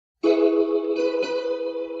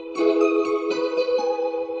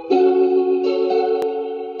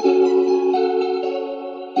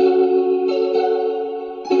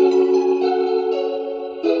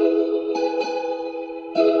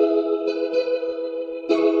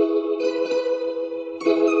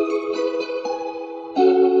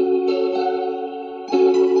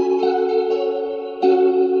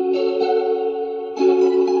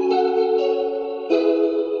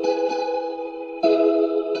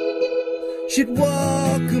She'd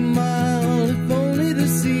walk a mile if only to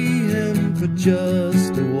see him for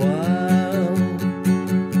just a while.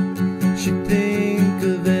 She'd think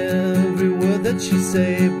of every word that she'd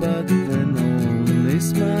say, but then only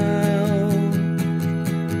smile.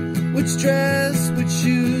 Which dress, which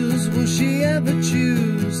shoes will she ever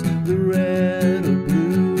choose, the red or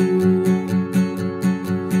blue?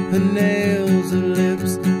 Her nails, her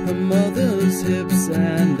lips, her mother's hips,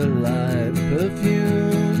 and a light perfume.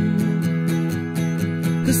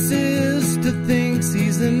 Her sister thinks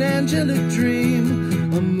he's an angelic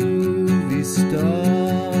dream, a movie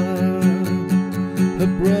star.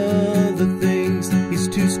 Her brother thinks he's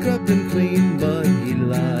too scrubbed and clean, but he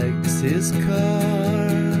likes his car.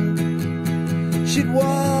 She'd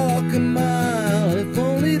walk a mile if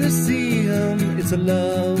only to see him. It's a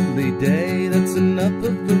lovely day, that's enough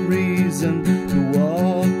of a reason to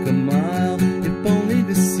walk a mile, if only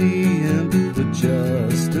to see him for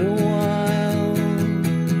just a while.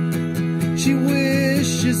 She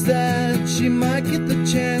wishes that she might get the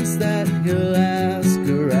chance that he'll ask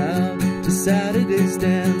her out to Saturday's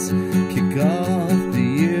dance, kick off the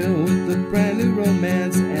year with a brand new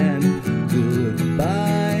romance and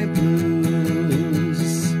goodbye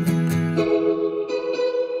blues.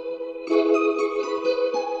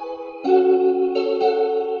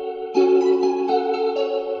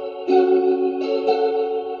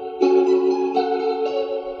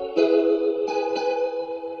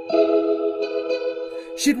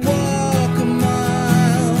 She'd walk